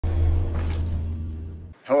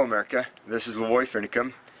Hello America, this is LaVoy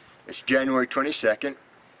Finicum. It's January 22nd.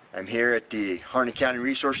 I'm here at the Harney County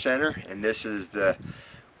Resource Center, and this is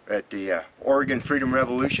at the Oregon Freedom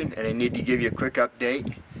Revolution, and I need to give you a quick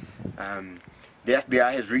update. The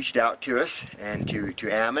FBI has reached out to us and to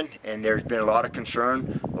Ammon, and there's been a lot of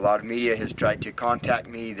concern. A lot of media has tried to contact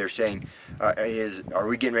me. They're saying, are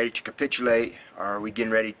we getting ready to capitulate? Are we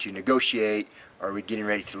getting ready to negotiate? Are we getting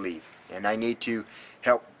ready to leave? And I need to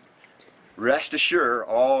help rest assure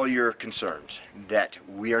all your concerns that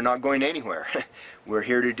we are not going anywhere. We're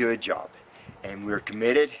here to do a job, and we're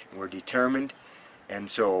committed, we're determined, and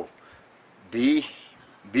so be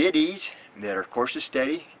at ease that our course is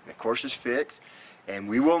steady, the course is fixed, and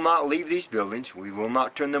we will not leave these buildings. We will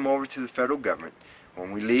not turn them over to the federal government.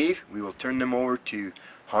 When we leave, we will turn them over to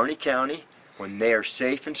Harney County when they are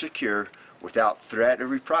safe and secure without threat of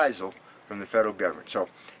reprisal from the federal government. So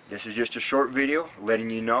this is just a short video letting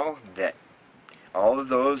you know that all of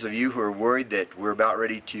those of you who are worried that we're about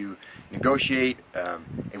ready to negotiate a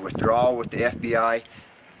withdrawal with the FBI,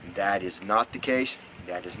 that is not the case.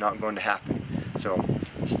 That is not going to happen. So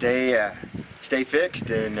stay fixed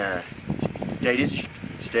and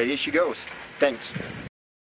steady as she goes. Thanks.